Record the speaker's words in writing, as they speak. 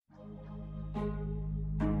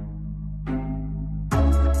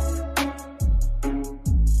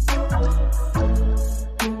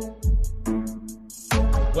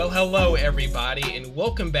Hello, everybody, and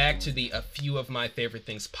welcome back to the A Few of My Favorite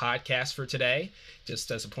Things podcast for today.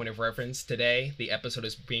 Just as a point of reference, today the episode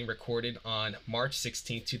is being recorded on March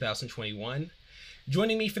 16th, 2021.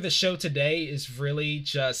 Joining me for the show today is really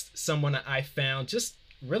just someone I found just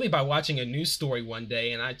really by watching a news story one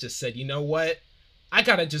day, and I just said, you know what? I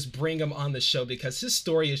gotta just bring him on the show because his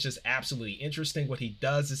story is just absolutely interesting. What he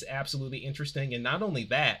does is absolutely interesting, and not only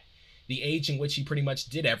that, the age in which he pretty much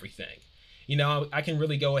did everything. You know, I can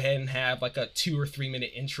really go ahead and have like a 2 or 3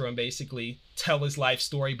 minute intro and basically tell his life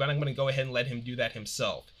story, but I'm going to go ahead and let him do that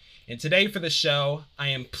himself. And today for the show, I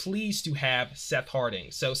am pleased to have Seth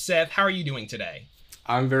Harding. So Seth, how are you doing today?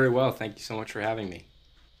 I'm very well. Thank you so much for having me.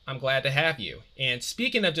 I'm glad to have you. And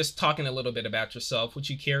speaking of just talking a little bit about yourself, would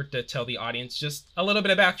you care to tell the audience just a little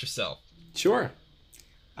bit about yourself? Sure.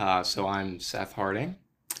 So I'm Seth Harding.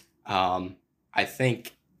 I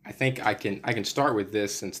think I can start with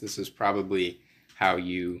this since this is probably how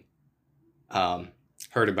you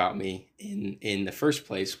heard about me in the first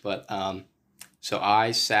place. But so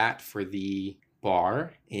I sat for the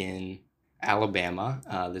bar in Alabama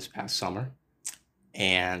this past summer,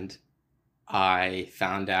 and I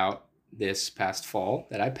found out this past fall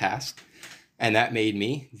that I passed, and that made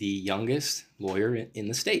me the youngest lawyer in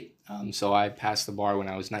the state. So I passed the bar when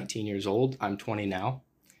I was 19 years old. I'm 20 now.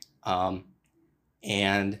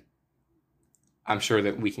 And I'm sure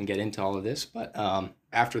that we can get into all of this, but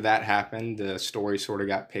after that happened, the story sort of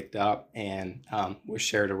got picked up and was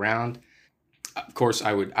shared around. Of course,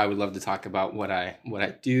 I would love to talk about what I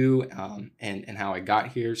do and how I got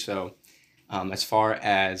here. So as far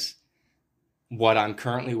as what I'm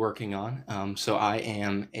currently working on, so I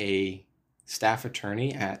am a staff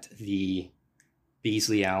attorney at the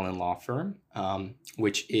Beasley Allen Law Firm,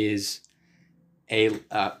 which is a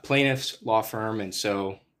plaintiff's law firm, and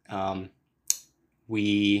so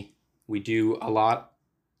we do a lot,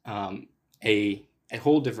 a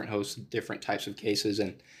whole different host of different types of cases,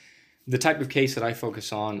 and the type of case that I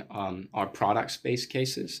focus on are products-based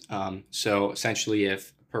cases. So essentially,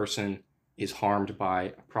 if a person is harmed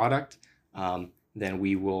by a product, then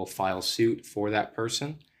we will file suit for that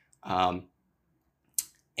person,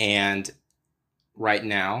 and right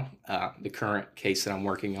now, the current case that I'm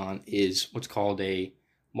working on is what's called a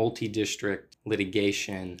multi-district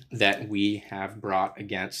litigation that we have brought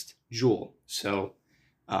against Juul. So,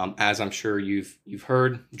 as I'm sure you've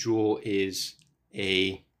heard, Juul is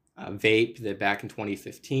a vape that back in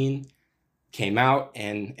 2015 came out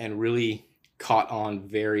and really caught on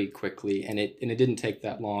very quickly, and it didn't take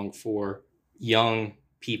that long for young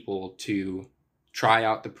people to try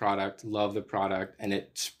out the product, love the product, and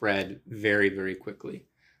it spread very, very quickly.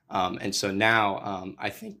 And so now I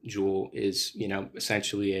think Juul is,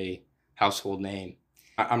 essentially a household name.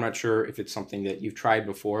 I'm not sure if it's something that you've tried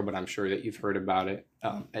before, but I'm sure that you've heard about it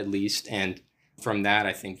at least. And from that,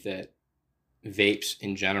 I think that vapes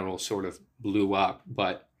in general sort of blew up,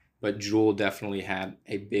 but Juul definitely had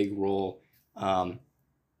a big role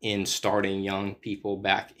in starting young people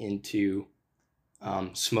back into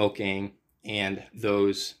smoking and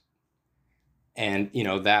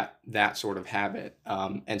that sort of habit.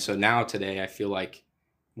 And so now today I feel like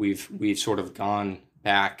we've sort of gone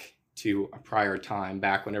back to a prior time,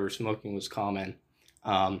 back whenever smoking was common,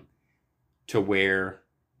 to where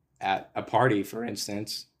at a party, for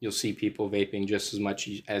instance, you'll see people vaping just as much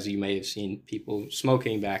as you may have seen people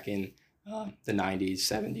smoking back in the 90s,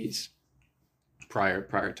 70s,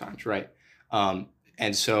 prior times, right?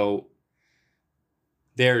 And so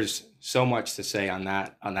there's so much to say on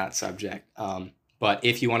that subject. But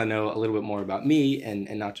if you want to know a little bit more about me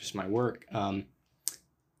and not just my work,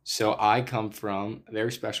 so I come from a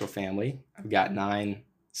very special family. I've got 9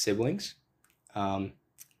 siblings, and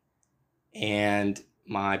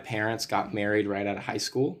my parents got married right out of high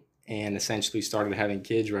school and essentially started having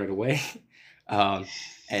kids right away.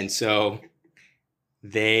 And so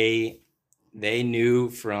they knew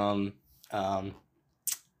from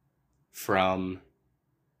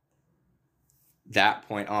that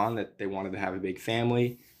point on that they wanted to have a big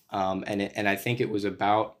family, and I think it was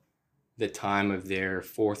about the time of their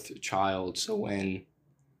 4th child. So when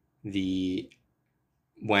the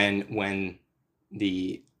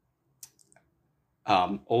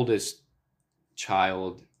oldest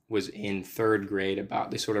child was in 3rd grade,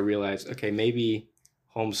 they sort of realized, okay, maybe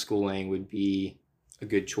homeschooling would be a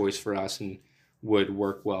good choice for us and would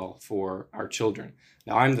work well for our children.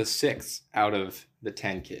 Now I'm the 6th out of the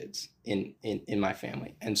 10 kids in my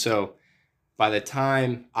family. And so by the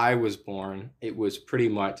time I was born, it was pretty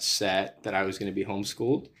much set that I was going to be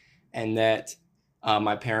homeschooled, and that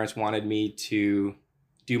my parents wanted me to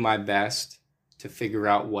do my best to figure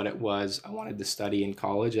out what it was I wanted to study in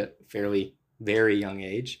college at a fairly, very young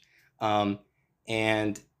age. Um,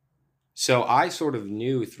 and so I sort of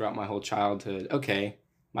knew throughout my whole childhood, okay,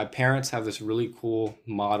 my parents have this really cool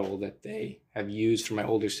model that they have used for my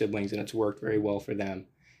older siblings, and it's worked very well for them.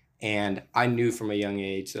 And I knew from a young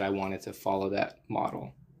age that I wanted to follow that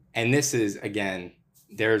model. And this is, again,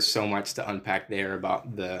 there's so much to unpack there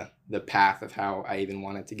about the path of how I even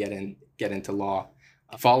wanted to get into law.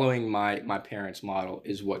 Following my parents' model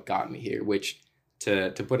is what got me here, which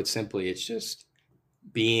to put it simply, it's just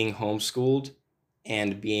being homeschooled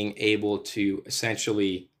and being able to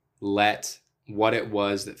essentially let what it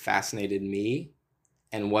was that fascinated me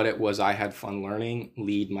and what it was I had fun learning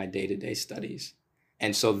lead my day-to-day studies.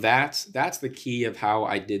 And so that's the key of how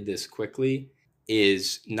I did this quickly,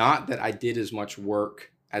 is not that I did as much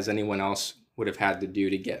work as anyone else would have had to do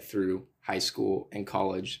to get through high school and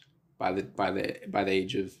college by the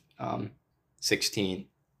age of 16,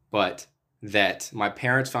 but that my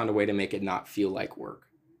parents found a way to make it not feel like work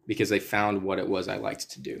because they found what it was I liked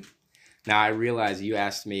to do. Now I realize you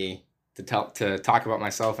asked me to talk about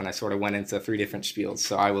myself, and I sort of went into 3 different spiels.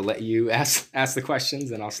 So I will let you ask the questions,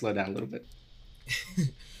 and I'll slow down a little bit.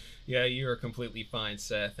 Yeah, you are completely fine,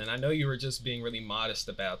 Seth. And I know you were just being really modest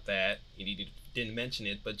about that. You didn't mention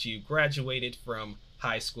it, but you graduated from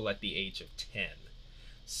high school at the age of 10.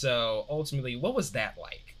 So ultimately, what was that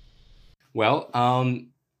like? Well,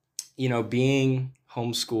 being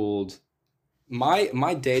homeschooled,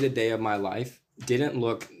 my day-to-day of my life didn't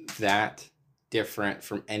look that different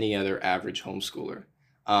from any other average homeschooler,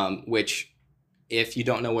 which, if you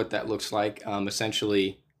don't know what that looks like,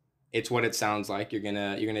 essentially it's what it sounds like. You're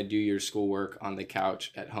gonna do your schoolwork on the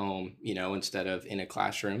couch at home, instead of in a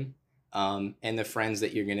classroom. And the friends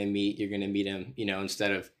that you're gonna meet them,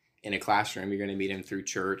 instead of in a classroom, you're gonna meet them through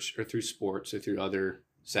church or through sports or through other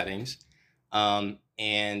settings.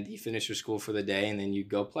 And you finish your school for the day, and then you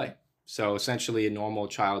go play. So essentially a normal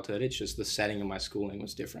childhood. It's just the setting of my schooling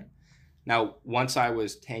was different. Now, once I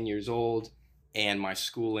was 10 years old and my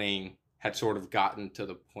schooling had sort of gotten to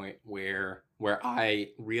the point where I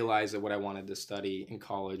realized that what I wanted to study in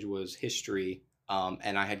college was history,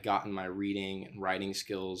 and I had gotten my reading and writing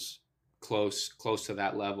skills close to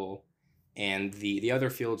that level, and the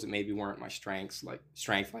other fields that maybe weren't my strength like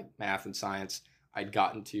math and science, I'd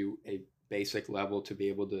gotten to a basic level to be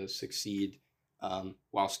able to succeed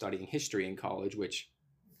while studying history in college, which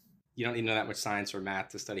you don't need to know that much science or math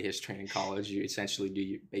to study history in college. You essentially do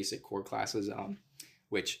your basic core classes,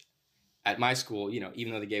 which at my school,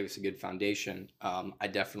 even though they gave us a good foundation, I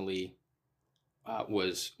definitely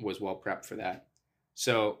was well prepped for that.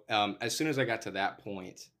 So as soon as I got to that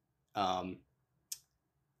point, um,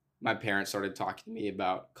 my parents started talking to me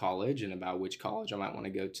about college and about which college I might want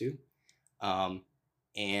to go to. Um,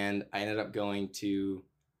 and I ended up going to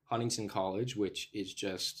Huntington College, which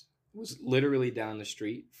was literally down the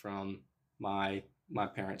street from my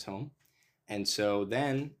parents' home. And so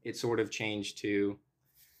then it sort of changed to,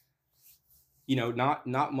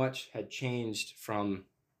 not much had changed from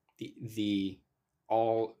the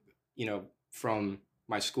all, from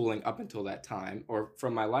my schooling up until that time, or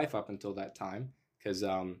from my life up until that time, because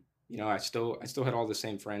I still had all the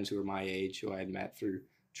same friends who were my age, who I had met through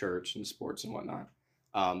church and sports and whatnot.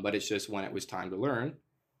 But it's just when it was time to learn,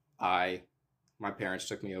 my parents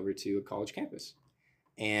took me over to a college campus,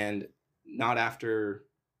 and not after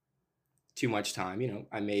too much time,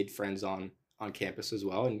 I made friends on campus as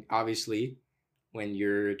well. And obviously, when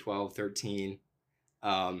you're 12, 13,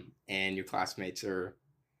 and your classmates are,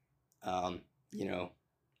 um, you know,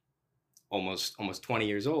 almost 20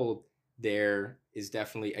 years old, there is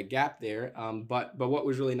definitely a gap there. But what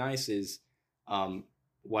was really nice is,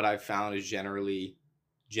 what I've found is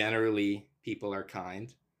generally people are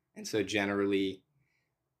kind, and so generally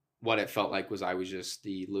what it felt like was I was just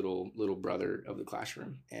the little brother of the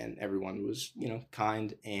classroom, and everyone was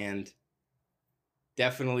kind, and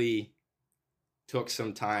definitely took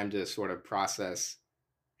some time to sort of process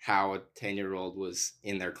how a 10-year-old was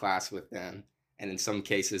in their class with them, and in some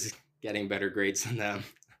cases getting better grades than them.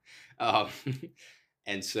 um,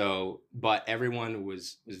 and so, but everyone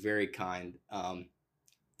was very kind,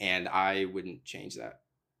 and I wouldn't change that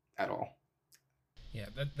at all. Yeah,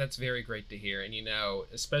 that's very great to hear. And,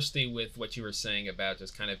 especially with what you were saying about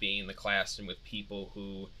just kind of being in the classroom with people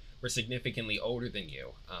who were significantly older than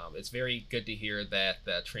you, it's very good to hear that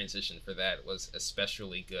the transition for that was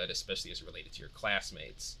especially good, especially as related to your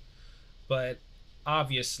classmates. But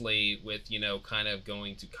obviously, with, kind of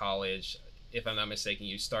going to college, if I'm not mistaken,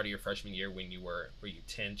 you started your freshman year when were you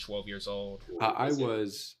 10, 12 years old? I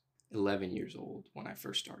was 11 years old when I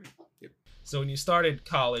first started. Yep. So when you started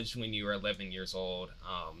college when you were 11 years old,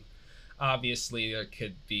 obviously there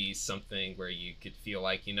could be something where you could feel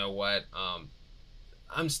like, you know what,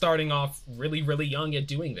 I'm starting off really, really young at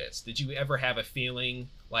doing this. Did you ever have a feeling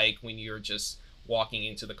like when you're just walking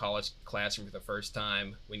into the college classroom for the first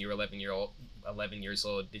time when you're 11 years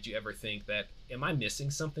old? Did you ever think that, am I missing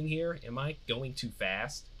something here? Am I going too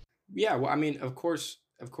fast? Yeah, well, I mean, of course,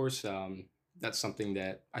 that's something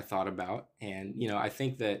that I thought about, and I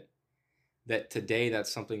think that today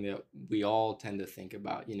that's something that we all tend to think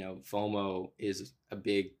about. FOMO is a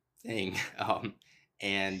big thing,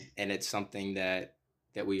 and it's something that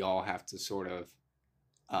we all have to sort of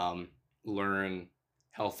um, learn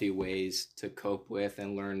healthy ways to cope with,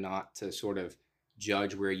 and learn not to sort of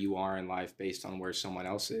judge where you are in life based on where someone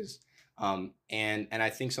else is. And I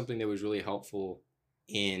think something that was really helpful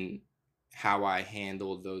in how I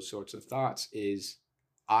handled those sorts of thoughts is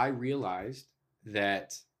I realized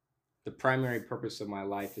that the primary purpose of my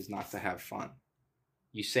life is not to have fun.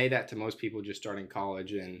 You say that to most people just starting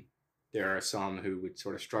college, and there are some who would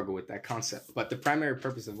sort of struggle with that concept. But the primary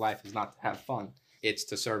purpose of life is not to have fun, it's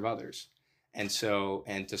to serve others. And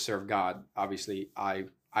to serve God. Obviously, I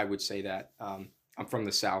would say that I'm from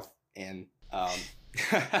the South, and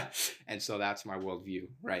and so that's my worldview,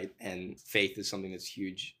 right? And faith is something that's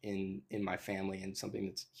huge in my family, and something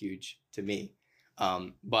that's huge to me.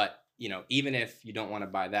 But even if you don't want to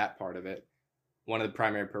buy that part of it, one of the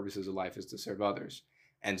primary purposes of life is to serve others.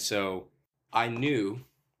 And so I knew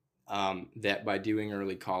that by doing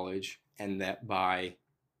early college, and that by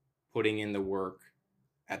putting in the work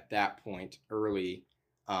at that point early,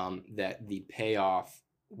 that the payoff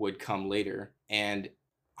would come later. And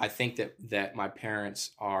I think that my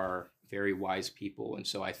parents are very wise people, and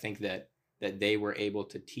so I think that they were able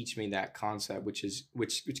to teach me that concept, which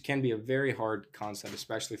can be a very hard concept,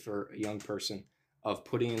 especially for a young person, of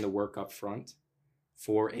putting in the work up front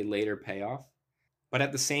for a later payoff. But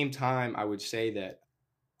at the same time, I would say that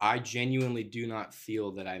I genuinely do not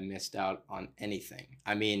feel that I missed out on anything.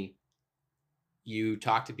 I mean, you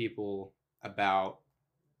talk to people about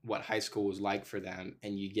what high school was like for them,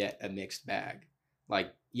 and you get a mixed bag.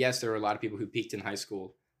 Like, yes, there are a lot of people who peaked in high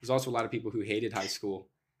school. There's also a lot of people who hated high school,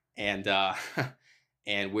 and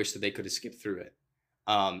and wish that they could have skipped through it.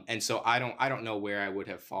 And so I don't know where I would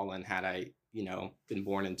have fallen had I been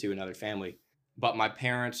born into another family. But my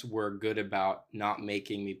parents were good about not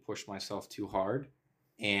making me push myself too hard,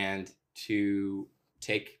 and to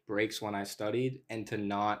take breaks when I studied, and to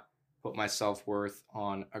not put my self-worth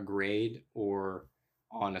on a grade or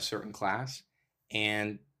on a certain class,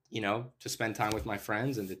 and to spend time with my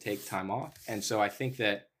friends, and to take time off. And so I think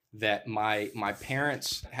that my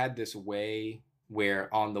parents had this way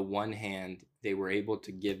where, on the one hand, they were able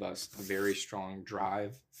to give us a very strong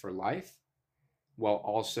drive for life, while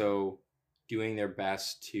also doing their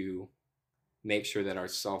best to make sure that our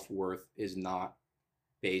self-worth is not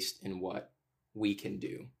based in what we can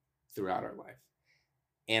do throughout our life,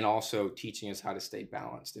 and also teaching us how to stay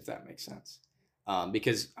balanced, if that makes sense.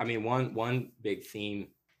 Because I mean, one big theme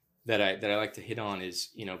that I like to hit on is,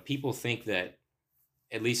 people think that,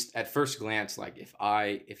 at least at first glance, like, if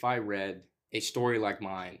I read a story like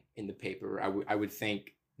mine in the paper, I would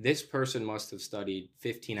think this person must have studied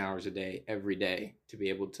 15 hours a day every day to be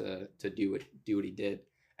able to do what he did.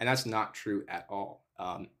 And that's not true at all.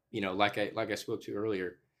 Like I spoke to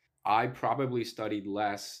earlier, I probably studied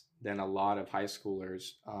less than a lot of high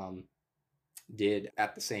schoolers did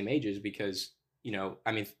at the same ages, because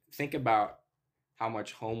I mean, think about how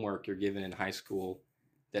much homework you're given in high school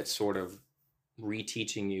that's sort of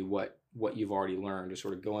reteaching you what you've already learned, or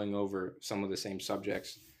sort of going over some of the same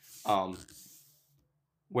subjects. Um,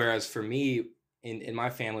 Whereas for me, in my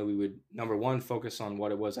family, we would, number one, focus on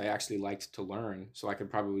what it was I actually liked to learn, so I could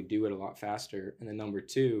probably do it a lot faster. And then number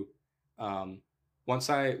two, um, once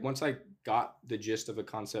I got the gist of a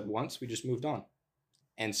concept once, we just moved on.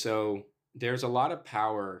 And so there's a lot of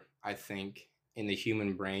power, I think, in the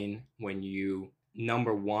human brain when you,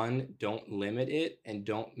 number one, don't limit it, and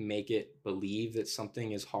don't make it believe that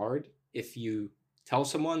something is hard. If you tell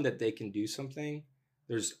someone that they can do something,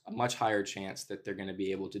 there's a much higher chance that they're going to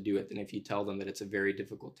be able to do it than if you tell them that it's a very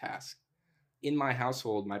difficult task. In my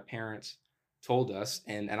household, my parents told us,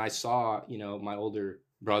 and I saw, my older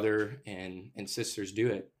brother and sisters do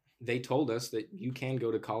it. They told us that you can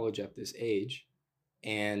go to college at this age,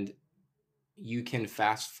 and you can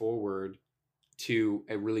fast forward to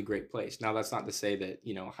a really great place. Now, that's not to say that,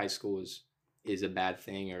 high school is a bad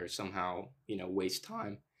thing, or somehow, waste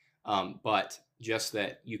time. But just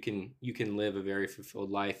that you can live a very fulfilled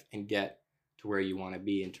life, and get to where you want to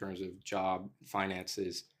be in terms of job,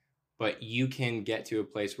 finances, but you can get to a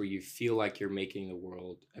place where you feel like you're making the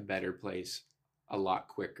world a better place a lot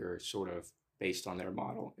quicker, sort of based on their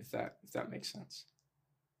model, if that makes sense.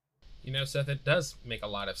 Seth, it does make a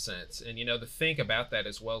lot of sense. And, the thing about that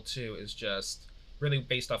as well, too, is just really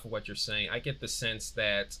based off of what you're saying. I get the sense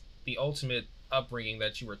that the ultimate upbringing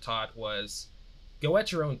that you were taught was go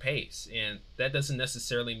at your own pace. And that doesn't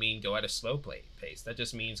necessarily mean go at a slow pace. That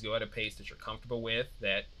just means go at a pace that you're comfortable with,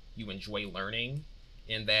 that you enjoy learning,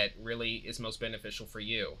 and that really is most beneficial for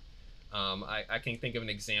you. I can think of an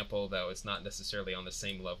example, though it's not necessarily on the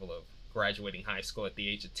same level of graduating high school at the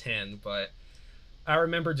age of 10, but I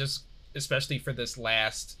remember just, especially for this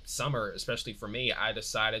last summer, especially for me, I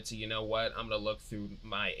decided to, I'm going to look through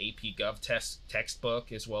my AP Gov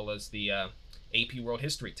textbook as well as the AP World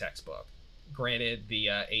History textbook. Granted, the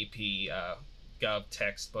AP Gov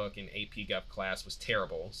textbook and AP Gov class was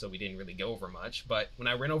terrible, so we didn't really go over much. But when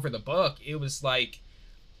I went over the book, it was like,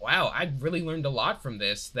 wow, I really learned a lot from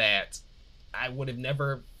this that I would have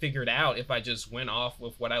never figured out if I just went off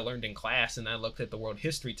with what I learned in class and I looked at the world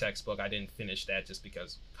history textbook. I didn't finish that just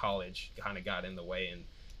because college kind of got in the way and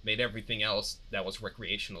made everything else that was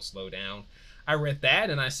recreational slow down. I read that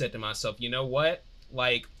and I said to myself, you know what?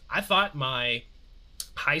 Like, I thought my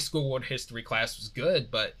high school world history class was good,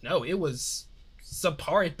 but no, it was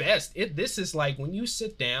subpar at best. This is like when you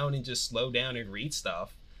sit down and just slow down and read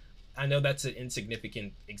stuff. I know that's an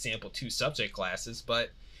insignificant example, 2 subject classes,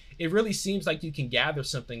 but it really seems like you can gather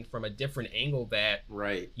something from a different angle that,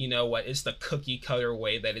 Right. It's the cookie cutter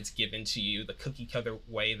way that it's given to you, the cookie cutter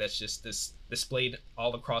way that's just this displayed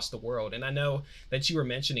all across the world. And I know that you were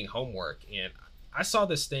mentioning homework, and I saw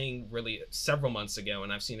this thing really several months ago,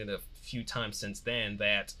 and I've seen it a few times since then,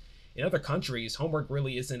 that in other countries, homework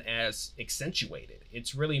really isn't as accentuated.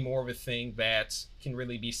 It's really more of a thing that can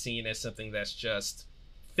really be seen as something that's just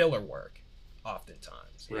filler work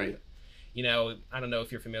oftentimes. Right. I don't know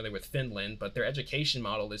if you're familiar with Finland, but their education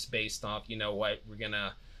model is based off, we're going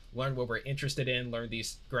to learn what we're interested in, learn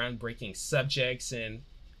these groundbreaking subjects. And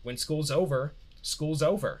when school's over, school's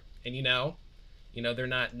over. And, they're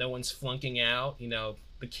not, no one's flunking out.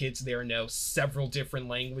 The kids there know several different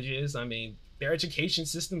languages. I mean, their education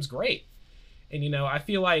system's great. And, I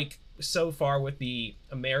feel like so far with the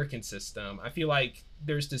American system, I feel like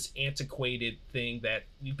there's this antiquated thing that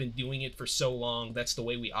we've been doing it for so long. That's the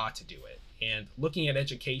way we ought to do it. And looking at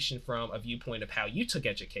education from a viewpoint of how you took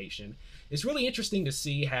education, it's really interesting to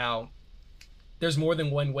see how there's more than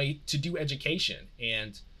one way to do education.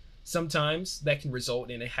 And sometimes that can result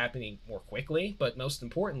in it happening more quickly. But most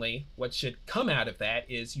importantly, what should come out of that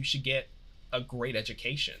is you should get a great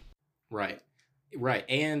education. Right. Right.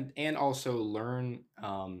 And also learn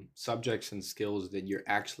subjects and skills that you're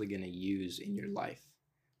actually going to use in your life.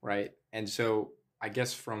 Right. And so I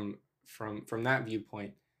guess from that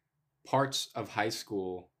viewpoint, parts of high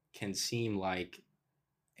school can seem like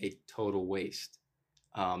a total waste.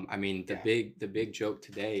 I mean, the big joke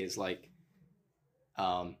today is like,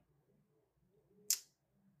 why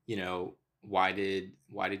did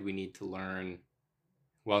we need to learn?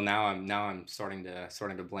 Well, now I'm starting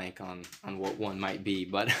to blank on what one might be,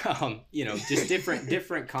 but just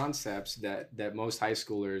different concepts that most high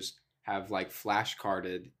schoolers have like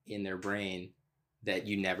flashcarded in their brain that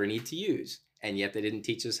you never need to use, and yet they didn't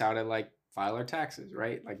teach us how to like file our taxes,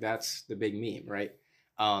 right? Like that's the big meme, right?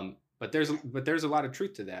 But there's a lot of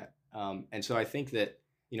truth to that, and so I think that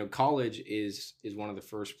college is one of the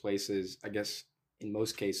first places, I guess, in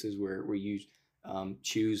most cases where you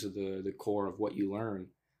choose the core of what you learn.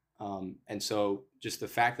 And so just the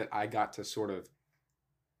fact that I got to sort of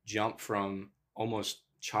jump from almost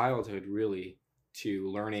childhood really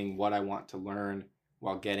to learning what I want to learn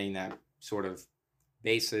while getting that sort of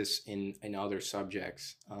basis in other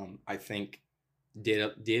subjects, I think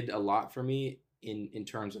did a lot for me in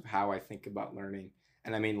terms of how I think about learning.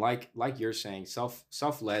 And I mean, like you're saying,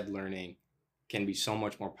 self-led learning can be so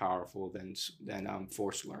much more powerful than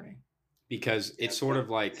forced learning, because it's sort of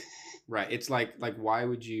like, right. It's like why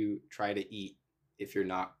would you try to eat if you're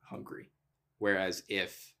not hungry? Whereas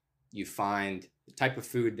if you find the type of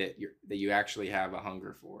food that you actually have a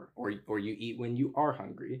hunger for, or you eat when you are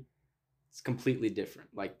hungry, it's completely different.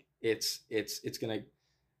 Like it's going to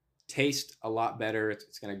taste a lot better.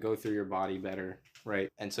 It's going to go through your body better. Right.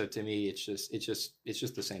 And so to me, it's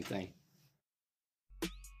just the same thing.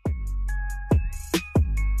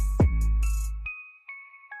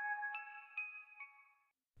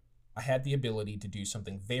 I had the ability to do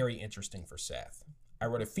something very interesting for Seth. I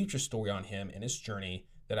wrote a feature story on him and his journey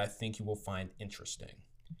that I think you will find interesting.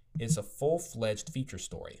 It's a full-fledged feature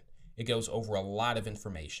story. It goes over a lot of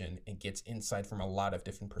information and gets insight from a lot of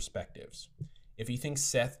different perspectives. If you think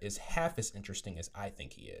Seth is half as interesting as I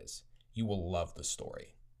think he is, you will love the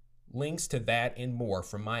story. Links to that and more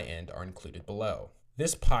from my end are included below.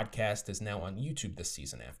 This podcast is now on YouTube this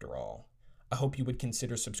season after all. I hope you would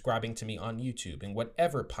consider subscribing to me on YouTube and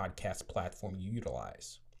whatever podcast platform you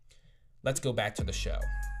utilize. Let's go back to the show.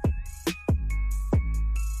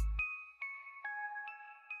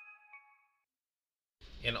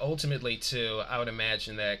 And ultimately, too, I would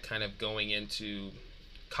imagine that kind of going into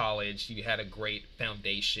college, you had a great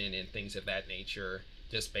foundation and things of that nature,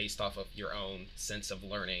 just based off of your own sense of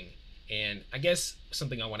learning. And I guess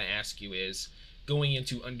something I want to ask you is, going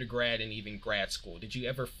into undergrad and even grad school, did you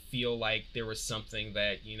ever feel like there was something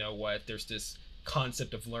that, you know what, there's this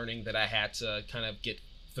concept of learning that I had to kind of get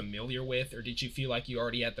familiar with? Or did you feel like you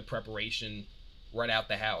already had the preparation right out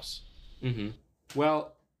the house? Mm-hmm.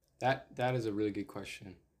 Well, that is a really good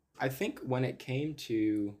question. I think when it came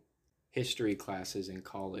to history classes in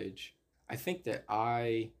college, I think that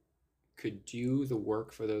I could do the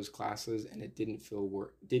work for those classes and it didn't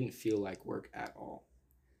feel like work at all.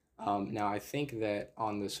 Now, I think that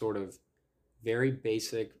on the sort of very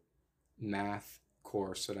basic math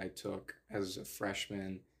course that I took as a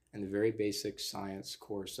freshman and the very basic science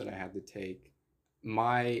course that I had to take,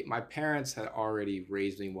 my parents had already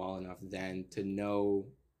raised me well enough then to know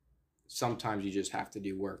sometimes you just have to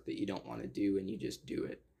do work that you don't want to do and you just do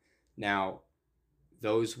it. Now,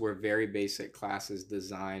 those were very basic classes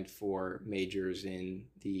designed for majors in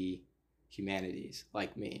the humanities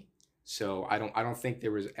like me. So I don't think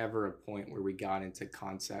there was ever a point where we got into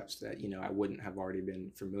concepts that, you know, I wouldn't have already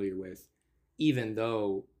been familiar with, even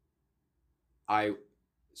though I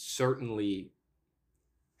certainly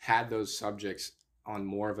had those subjects on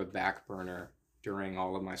more of a back burner during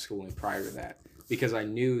all of my schooling prior to that, because I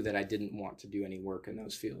knew that I didn't want to do any work in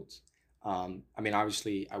those fields. I mean,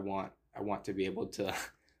 obviously I want to be able to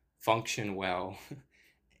function well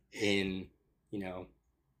in, you know,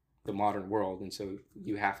 the modern world, and so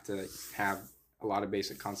you have to have a lot of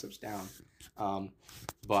basic concepts down.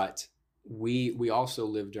 But we also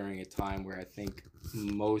live during a time where I think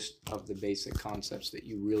most of the basic concepts that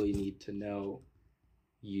you really need to know,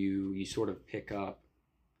 you sort of pick up,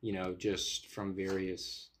 you know, just from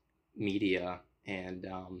various media. And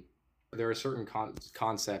there are certain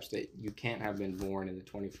concepts that you can't have been born in the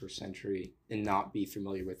 21st century and not be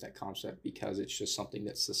familiar with that concept, because it's just something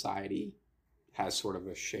that society has sort of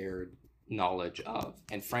a shared knowledge of.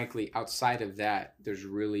 And frankly, outside of that, there's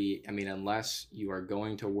really, I mean, unless you are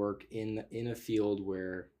going to work in a field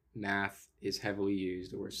where math is heavily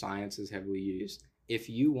used or where science is heavily used, if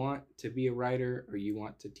you want to be a writer or you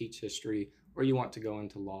want to teach history or you want to go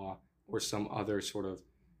into law or some other sort of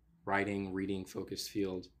writing, reading focused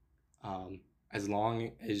field, as long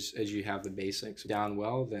as you have the basics down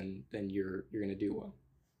well, then you're going to do well.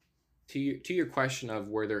 To your question of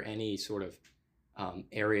were there any sort of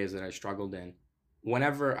areas that I struggled in,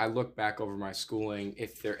 whenever I look back over my schooling,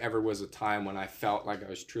 if there ever was a time when I felt like I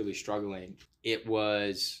was truly struggling, it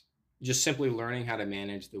was just simply learning how to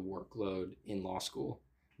manage the workload in law school.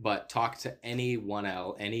 But talk to any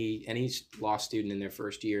 1L, any law student in their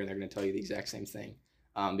first year, and they're going to tell you the exact same thing,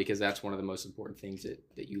 because that's one of the most important things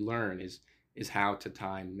that you learn is how to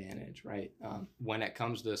time manage, right? When it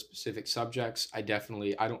comes to specific subjects, I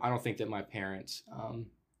don't think that my parents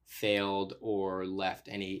failed or left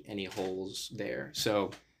any holes there.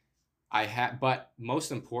 So but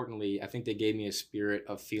most importantly, I think they gave me a spirit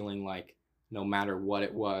of feeling like no matter what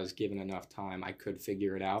it was, given enough time, I could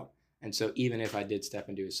figure it out. And so even if I did step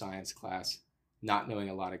into a science class, not knowing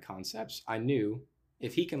a lot of concepts, I knew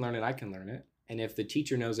if he can learn it, I can learn it. And if the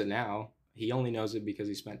teacher knows it now, he only knows it because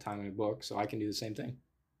he spent time in a book, so I can do the same thing.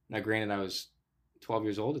 Now, granted, I was 12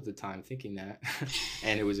 years old at the time thinking that,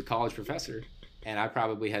 and it was a college professor, and I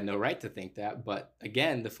probably had no right to think that. But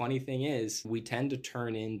again, the funny thing is we tend to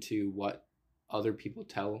turn into what other people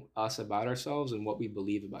tell us about ourselves and what we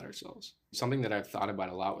believe about ourselves. Something that I've thought about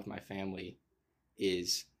a lot with my family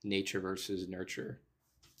is nature versus nurture.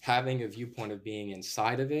 Having a viewpoint of being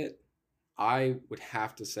inside of it, I would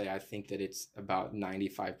have to say I think that it's about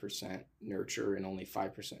 95% nurture and only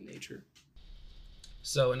 5% nature.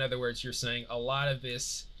 So in other words, you're saying a lot of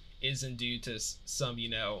this isn't due to some,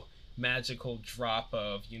 magical drop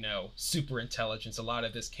of, super intelligence. A lot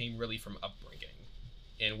of this came really from upbringing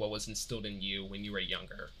and what was instilled in you when you were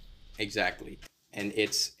younger. Exactly. And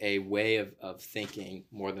it's a way of thinking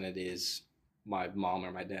more than it is my mom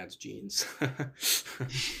or my dad's genes.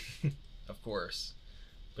 Of course.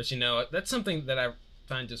 But that's something that I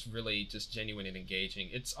find just really just genuine and engaging.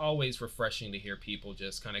 It's always refreshing to hear people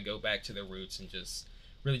just kind of go back to their roots and just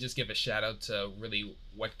really just give a shout out to really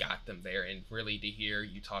what got them there, and really to hear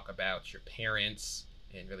you talk about your parents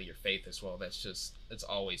and really your faith as well. It's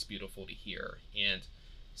always beautiful to hear. And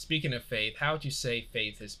speaking of faith, how would you say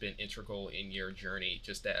faith has been integral in your journey,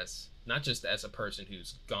 just as not just as a person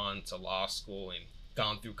who's gone to law school and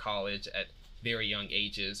gone through college at very young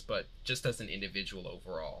ages, but just as an individual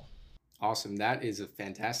overall? Awesome. That is a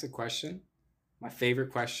fantastic question. My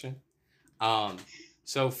favorite question. Um,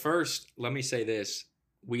 so first, let me say this.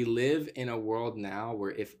 We live in a world now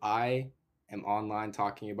where if I am online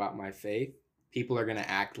talking about my faith, people are going to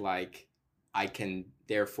act like I can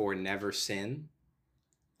therefore never sin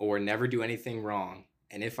or never do anything wrong.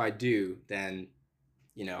 And if I do, then,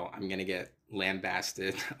 I'm going to get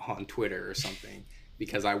lambasted on Twitter or something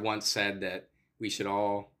because I once said that we should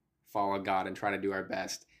all follow God and try to do our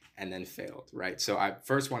best and then failed, right? So I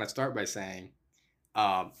first want to start by saying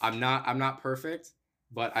I'm not perfect,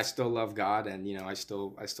 but I still love God, and I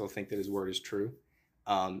still think that His word is true.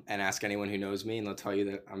 And ask anyone who knows me, and they'll tell you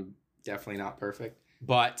that I'm definitely not perfect.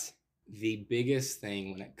 But the biggest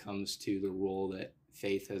thing when it comes to the role that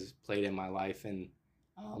faith has played in my life and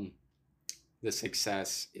the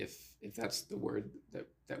success, if that's the word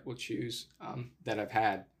that we'll choose, that I've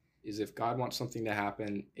had, is if God wants something to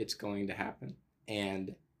happen, it's going to happen.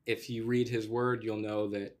 And if you read His word, you'll know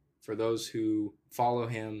that for those who follow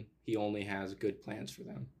Him, He only has good plans for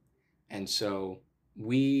them. And so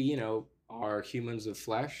we, are humans of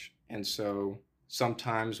flesh. And so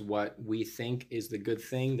sometimes what we think is the good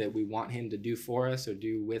thing that we want Him to do for us or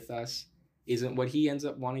do with us isn't what He ends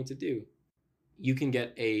up wanting to do. You can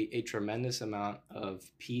get a tremendous amount of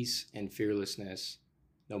peace and fearlessness,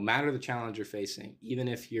 no matter the challenge you're facing, even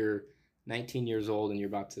if you're 19 years old and you're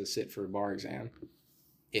about to sit for a bar exam.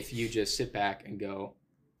 If you just sit back and go,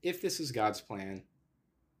 if this is God's plan,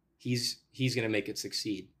 He's going to make it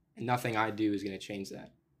succeed. And nothing I do is going to change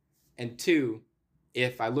that. And two,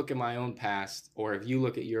 if I look at my own past, or if you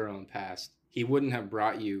look at your own past, He wouldn't have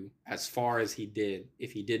brought you as far as He did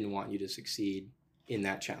if He didn't want you to succeed in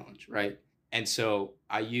that challenge, right? And so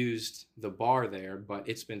I used the bar there, but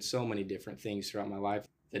it's been so many different things throughout my life.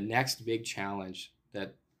 The next big challenge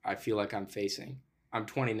that I feel like I'm facing, I'm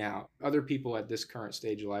 20 now. Other people at this current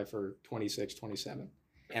stage of life are 26, 27.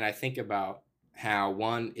 And I think about how,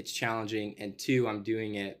 one, it's challenging, and two, I'm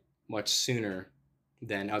doing it much sooner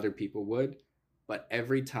than other people would. But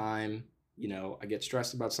every time, I get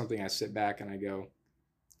stressed about something, I sit back and I go,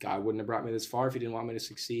 God wouldn't have brought me this far if He didn't want me to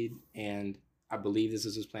succeed. And I believe this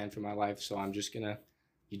is His plan for my life. So I'm just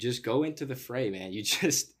you just go into the fray, man. You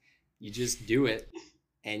just do it,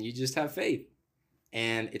 and you just have faith.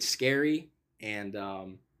 And it's scary. And,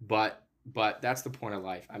 but that's the point of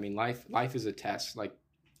life. I mean, life is a test. Like,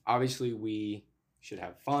 obviously we should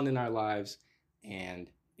have fun in our lives, and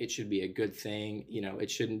it should be a good thing.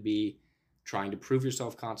 It shouldn't be trying to prove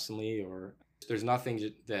yourself constantly, or there's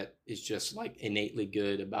nothing that is just like innately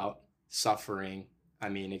good about suffering. I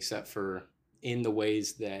mean, except for in the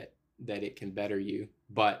ways that it can better you.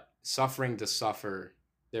 But suffering to suffer,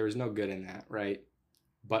 there is no good in that, right?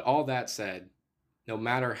 But all that said, no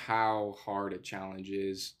matter how hard a challenge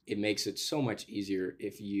is, it makes it so much easier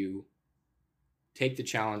if you take the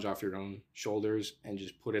challenge off your own shoulders and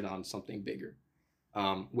just put it on something bigger.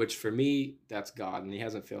 Which for me, that's God, and He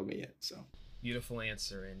hasn't failed me yet. So Beautiful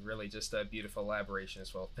answer, and really just a beautiful elaboration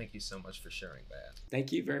as well. Thank you so much for sharing that.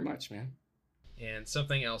 thank you very much, man. And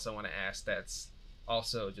something else I want to ask that's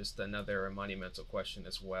also just another monumental question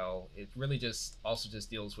as well. It really just also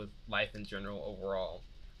just deals with life in general overall.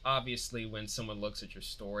 Obviously, when someone looks at your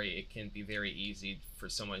story, it can be very easy for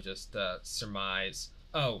someone just to surmise,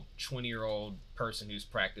 oh, 20-year-old person who's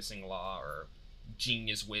practicing law, or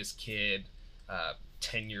genius whiz kid,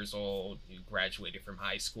 10 years old, who graduated from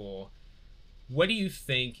high school. What do you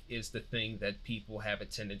think is the thing that people have a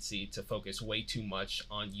tendency to focus way too much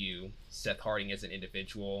on you, Seth Harding, as an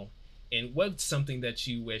individual? And what's something that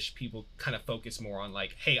you wish people kind of focus more on?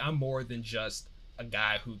 Like, hey, I'm more than just a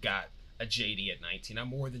guy who got a JD at 19. I'm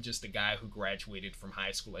more than just a guy who graduated from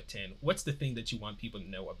high school at 10. What's the thing that you want people to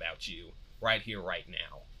know about you right here, right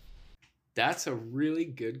now? That's a really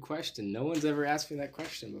good question. No one's ever asked me that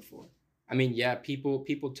question before. I mean, yeah, people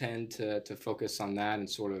tend to focus on that and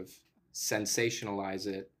sort of sensationalize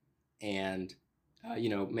it, and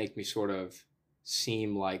make me sort of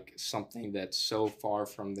seem like something that's so far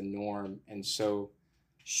from the norm and so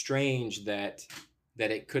strange that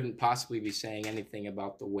it couldn't possibly be saying anything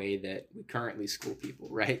about the way that we currently school people,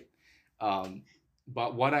 right?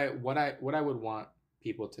 But what I would want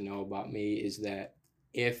people to know about me is that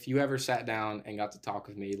if you ever sat down and got to talk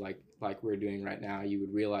with me like we're doing right now, you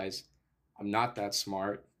would realize I'm not that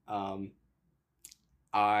smart.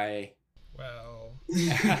 I Well,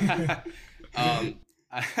 um,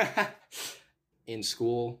 in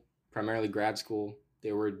school, primarily grad school,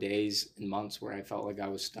 there were days and months where I felt like I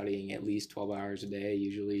was studying at least 12 hours a day,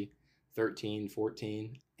 usually 13,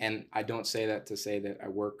 14. And I don't say that to say that I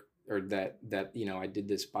work or that I did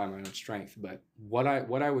this by my own strength. But what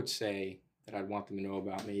I would say that I'd want them to know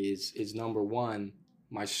about me is number one,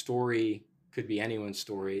 my story could be anyone's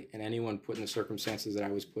story, and anyone put in the circumstances that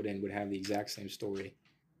I was put in would have the exact same story.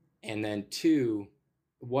 And then two,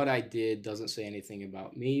 what I did doesn't say anything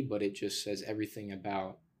about me, but it just says everything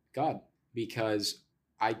about God, because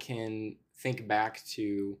I can think back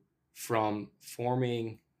to from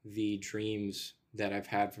forming the dreams that I've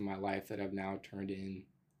had for my life that I've now turned in,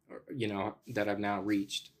 or, that I've now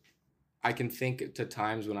reached. I can think to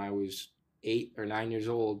times when I was 8 or 9 years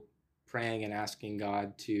old, praying and asking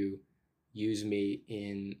God to use me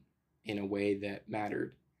in a way that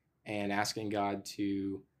mattered, and asking God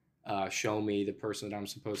to show me the person that I'm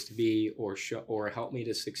supposed to be, or help me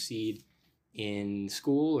to succeed in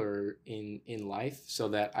school or in life, so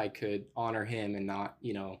that I could honor Him and not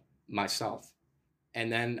myself. And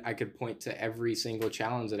then I could point to every single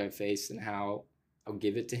challenge that I've faced and how I'll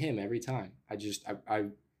give it to Him every time. I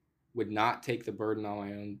would not take the burden on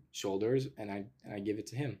my own shoulders, and I give it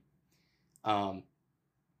to Him.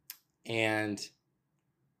 And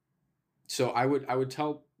so I would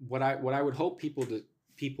tell what I would hope people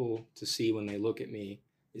to see when they look at me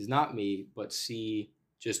is not me, but see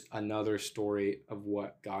just another story of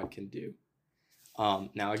what God can do.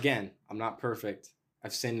 Now again, I'm not perfect.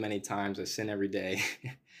 I've sinned many times. I sin every day.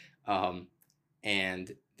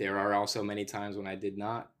 And there are also many times when I did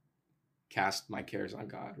not cast my cares on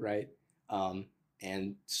God, right?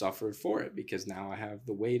 And suffered for it, because now I have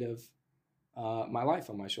the weight of my life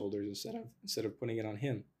on my shoulders instead of putting it on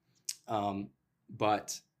Him.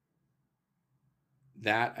 But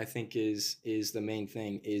that, I think, is the main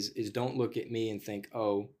thing, is don't look at me and think,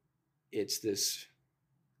 oh, it's this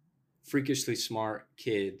freakishly smart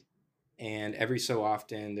kid, and every so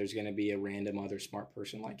often there's going to be a random other smart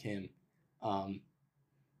person like him.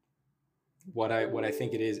 What I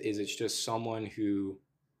think it is it's just someone who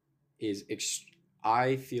is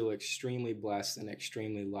I feel extremely blessed and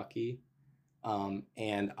extremely lucky.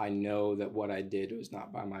 And I know that what I did was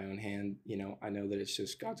not by my own hand. I know that it's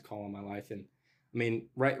just God's call on my life. And I mean,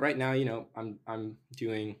 right now, I'm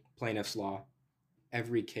doing plaintiff's law.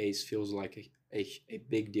 Every case feels like a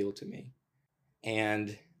big deal to me.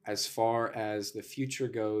 And as far as the future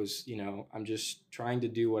goes, I'm just trying to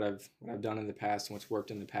do what I've done in the past and what's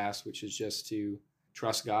worked in the past, which is just to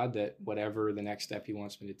trust God that whatever the next step He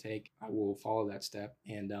wants me to take, I will follow that step.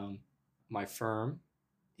 And my firm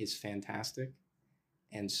is fantastic.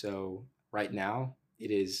 And so right now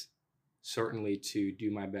it is certainly to do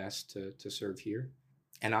my best to serve here.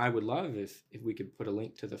 And I would love if we could put a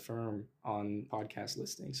link to the firm on podcast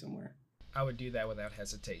listing somewhere. I would do that without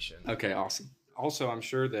hesitation. Okay, awesome. Also, I'm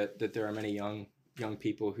sure that there are many young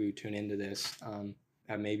people who tune into this,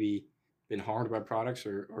 have maybe been harmed by products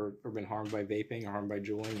or been harmed by vaping or harmed by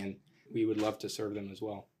juuling, and we would love to serve them as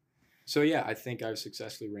well. So yeah, I think I've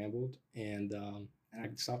successfully rambled, and I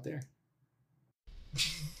can stop there.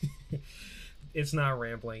 It's not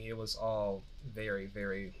rambling. It was all very,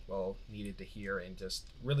 very well needed to hear, and just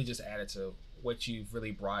added to what you've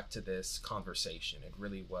really brought to this conversation. It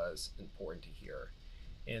really was important to hear.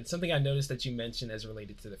 And something I noticed that you mentioned as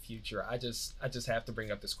related to the future, I just have to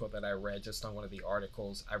bring up this quote that I read just on one of the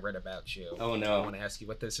articles I read about you. Oh no. I want to ask you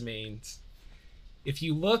what this means. If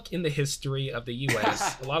you look in the history of the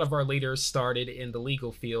U.S., a lot of our leaders started in the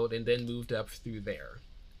legal field and then moved up through there.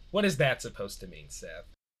 What is that supposed to mean, Seth?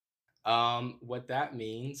 What that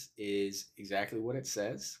means is exactly what it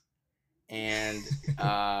says. And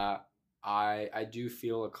I do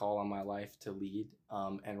feel a call on my life to lead.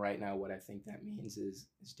 And right now what I think that means is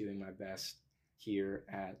doing my best here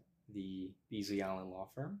at the Beasley Allen Law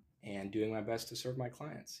Firm and doing my best to serve my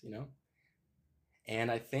clients, And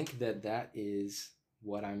I think that is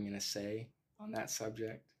what I'm going to say on that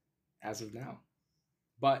subject as of now.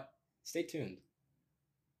 But stay tuned.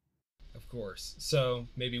 Of course. So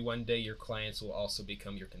maybe one day your clients will also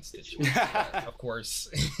become your constituents. Of course.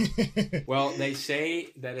 Well, they say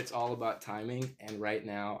that it's all about timing. And right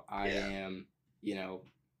now I am,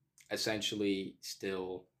 essentially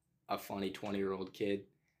still a funny 20-year-old kid.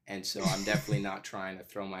 And so I'm definitely not trying to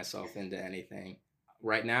throw myself into anything.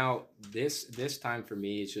 Right now, this time for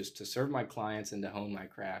me is just to serve my clients and to hone my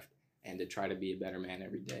craft and to try to be a better man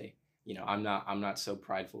every day. I'm not so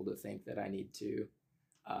prideful to think that I need to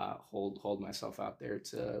hold myself out there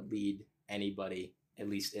to lead anybody, at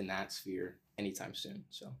least in that sphere, anytime soon.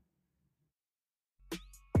 So.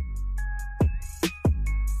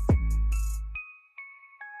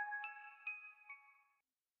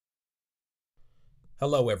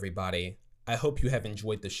 Hello, everybody. I hope you have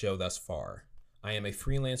enjoyed the show thus far. I am a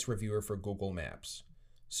freelance reviewer for Google Maps.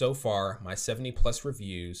 So far, my 70-plus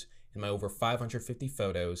reviews and my over 550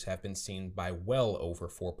 photos have been seen by well over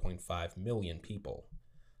 4.5 million people.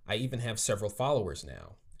 I even have several followers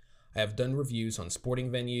now. I have done reviews on sporting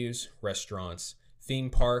venues, restaurants, theme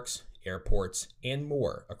parks, airports, and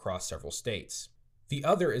more across several states. The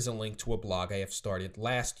other is a link to a blog I have started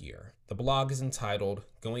last year. The blog is entitled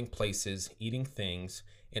Going Places, Eating Things,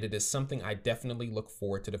 and it is something I definitely look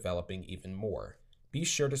forward to developing even more. Be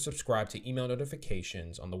sure to subscribe to email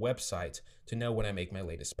notifications on the website to know when I make my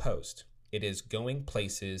latest post. It is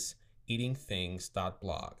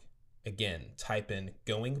goingplaceseatingthings.blog. Again, type in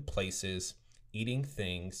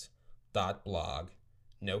goingplaceseatingthings.blog,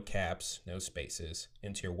 no caps, no spaces,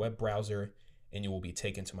 into your web browser, and you will be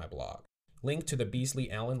taken to my blog. Link to the Beasley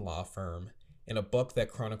Allen Law Firm and a book that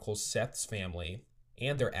chronicles Seth's family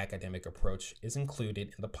and their academic approach is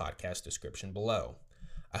included in the podcast description below.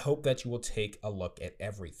 I hope that you will take a look at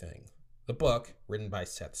everything. The book, written by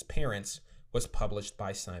Seth's parents, was published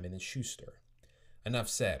by Simon & Schuster. Enough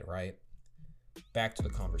said, right? Back to the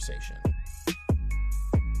conversation.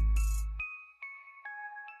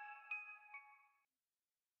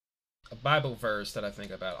 A Bible verse that I think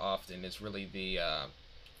about often is really the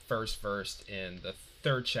first verse in the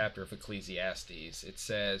 3rd chapter of Ecclesiastes. It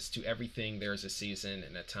says, "To everything there is a season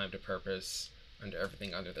and a time to purpose, under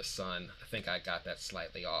everything under the sun." I think I got that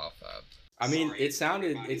slightly off. It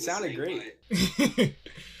sounded great.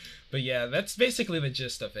 But yeah, that's basically the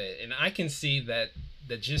gist of it. And I can see that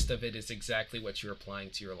the gist of it is exactly what you're applying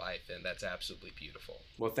to your life, and that's absolutely beautiful.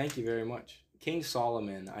 Well, thank you very much. King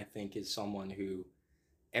Solomon, I think, is someone who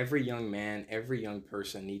every young man, every young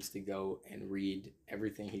person needs to go and read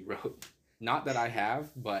everything he wrote. Not that I have,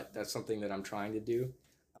 but that's something that I'm trying to do.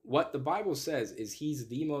 What the Bible says is he's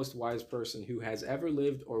the most wise person who has ever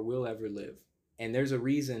lived or will ever live. And there's a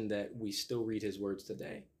reason that we still read his words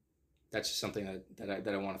today. That's just something that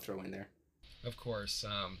I want to throw in there. Of course.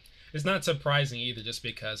 It's not surprising either, just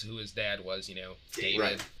because who his dad was, David.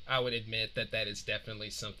 Right. I would admit that is definitely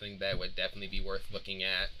something that would definitely be worth looking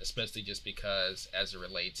at, especially just because as it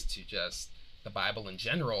relates to just the Bible in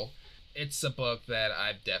general, it's a book that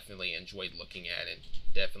I've definitely enjoyed looking at and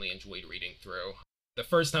definitely enjoyed reading through. The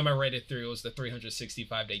first time I read it through, it was the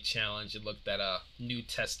 365-day challenge. It looked at a New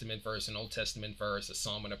Testament verse, an Old Testament verse, a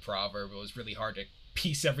psalm, and a proverb. It was really hard to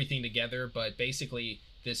piece everything together, but basically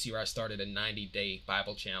this year I started a 90-day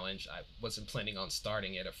Bible challenge. I wasn't planning on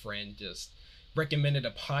starting it. A friend just recommended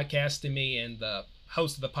a podcast to me, and the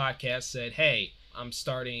host of the podcast said, "Hey, I'm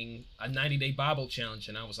starting a 90-day Bible challenge."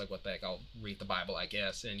 And I was like, what the heck, I'll read the Bible, I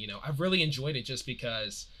guess. And, I've really enjoyed it just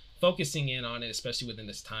because focusing in on it, especially within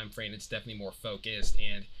this time frame, it's definitely more focused.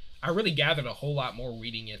 And I really gathered a whole lot more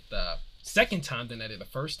reading it the second time than I did the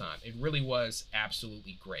first time. It really was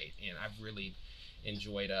absolutely great. And I've really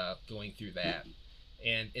enjoyed going through that.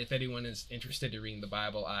 And if anyone is interested in reading the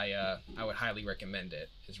Bible, I would highly recommend it.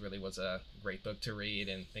 It really was a great book to read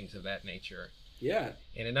and things of that nature. Yeah.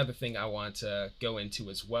 And another thing I want to go into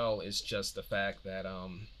as well is just the fact that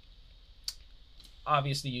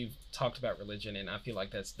obviously you've talked about religion, and I feel like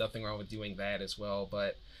that's nothing wrong with doing that as well.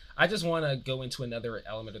 But I just want to go into another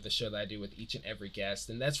element of the show that I do with each and every guest,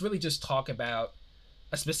 and that's really just talk about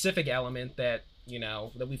a specific element that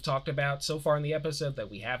that we've talked about so far in the episode that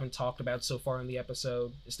we haven't talked about so far in the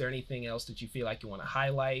episode. Is there anything else that you feel like you want to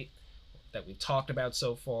highlight that we've talked about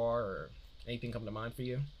so far, or anything come to mind for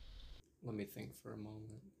you? Let me think for a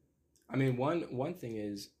moment. I mean, one thing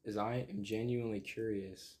is I am genuinely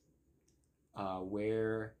curious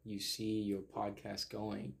where you see your podcast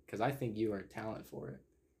going, because I think you are a talent for it,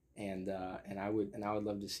 and I would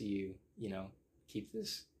love to see you keep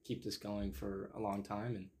this going for a long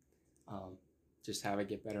time, and just have it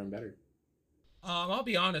get better and better. I'll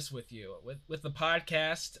be honest with you. With the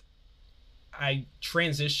podcast, I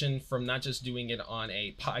transitioned from not just doing it on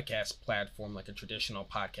a podcast platform, like a traditional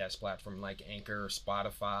podcast platform like Anchor,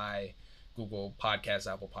 Spotify, Google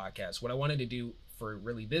Podcasts, Apple Podcasts. What I wanted to do for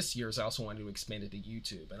really this year is I also wanted to expand it to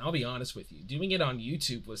YouTube. And I'll be honest with you, doing it on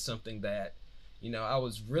YouTube was something that, I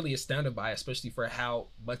was really astounded by, especially for how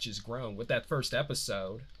much has grown. With that first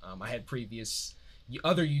episode, I had previous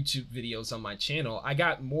other YouTube videos on my channel. I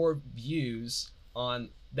got more views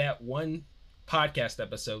on that one podcast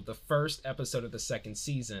episode, the first episode of the second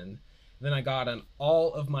season, than I got on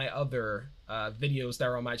all of my other videos that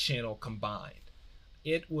are on my channel combined.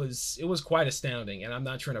 It was quite astounding, and I'm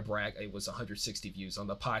not trying to brag. It was 160 views on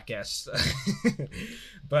the podcast,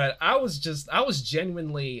 but I was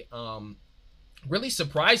genuinely really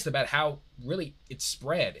surprised about how really it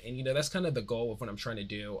spread. And that's kind of the goal of what I'm trying to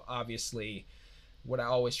do. Obviously, what I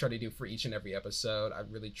always try to do for each and every episode. I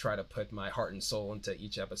really try to put my heart and soul into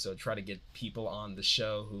each episode, try to get people on the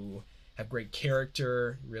show who have great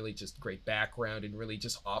character, really just great background, and really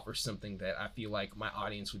just offer something that I feel like my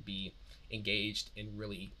audience would be engaged and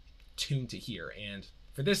really tuned to hear. And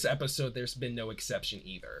for this episode, there's been no exception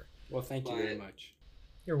either. Well, thank you very much.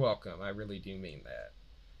 You're welcome. I really do mean that.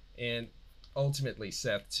 And ultimately,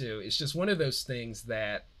 Seth, too, it's just one of those things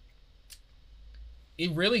that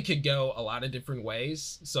it really could go a lot of different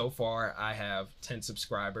ways. So far, I have 10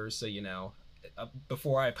 subscribers. So,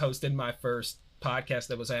 before I posted my first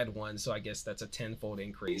podcast I had 1. So I guess that's a 10-fold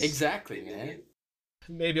increase. Exactly, man.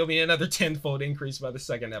 Maybe it'll be another 10-fold increase by the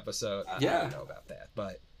second episode. I don't know about that.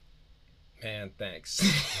 But, man, thanks.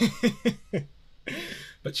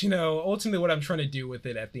 But, ultimately what I'm trying to do with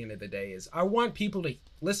it at the end of the day is I want people to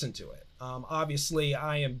listen to it. Obviously,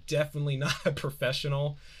 I am definitely not a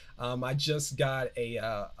professional. I just got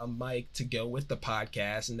a mic to go with the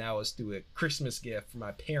podcast, and that was through a Christmas gift for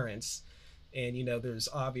my parents. And, there's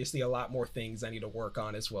obviously a lot more things I need to work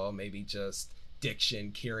on as well. Maybe just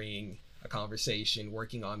diction, carrying a conversation,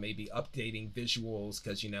 working on maybe updating visuals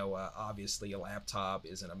because, obviously a laptop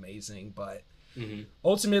isn't amazing. But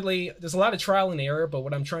ultimately, there's a lot of trial and error. But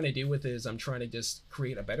what I'm trying to do with it is I'm trying to just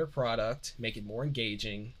create a better product, make it more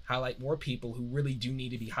engaging, highlight more people who really do need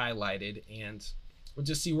to be highlighted, and we'll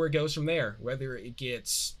just see where it goes from there, whether it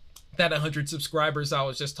gets that 100 subscribers I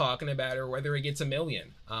was just talking about or whether it gets 1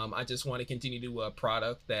 million. I just want to continue to do a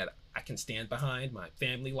product that I can stand behind, my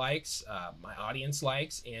family likes, my audience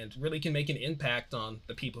likes, and really can make an impact on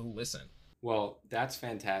the people who listen. Well, that's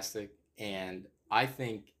fantastic. And I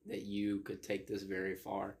think that you could take this very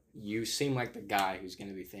far. You seem like the guy who's going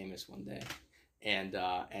to be famous one day. And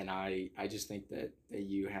I just think that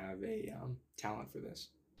you have a talent for this.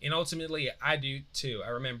 And ultimately, I do too. I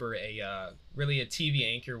remember a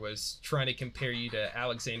TV anchor was trying to compare you to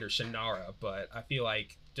Alexander Shannara, but I feel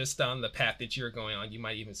like just on the path that you're going on, you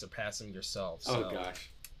might even surpass him yourself. So, oh gosh.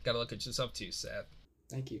 Got to look at yourself too, Seth.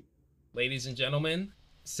 Thank you. Ladies and gentlemen,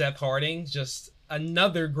 Seth Harding, just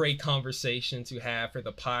another great conversation to have for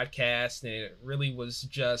the podcast. And it really was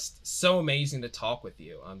just so amazing to talk with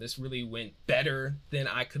you. This really went better than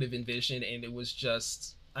I could have envisioned, and it was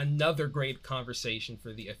just another great conversation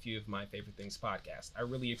for the A Few of My Favorite Things podcast. I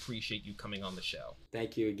really appreciate you coming on the show.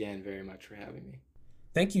 Thank you again very much for having me.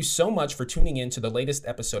 Thank you so much for tuning in to the latest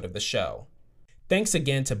episode of the show. Thanks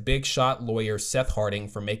again to big shot lawyer Seth Harding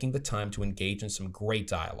for making the time to engage in some great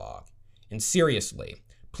dialogue. And seriously,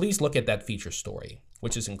 please look at that feature story,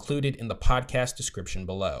 which is included in the podcast description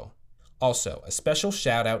below. Also, a special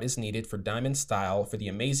shout out is needed for Diamond Style for the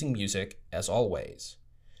amazing music, as always.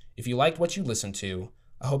 If you liked what you listened to,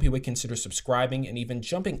 I hope you would consider subscribing and even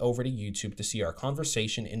jumping over to YouTube to see our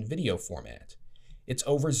conversation in video format. It's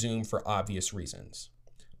over Zoom for obvious reasons.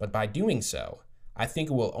 But by doing so, I think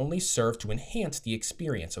it will only serve to enhance the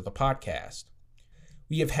experience of the podcast.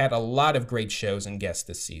 We have had a lot of great shows and guests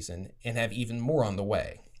this season and have even more on the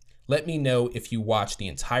way. Let me know if you watched the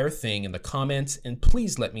entire thing in the comments, and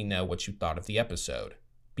please let me know what you thought of the episode.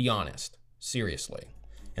 Be honest. Seriously.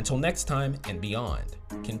 Until next time and beyond,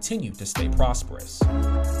 continue to stay prosperous.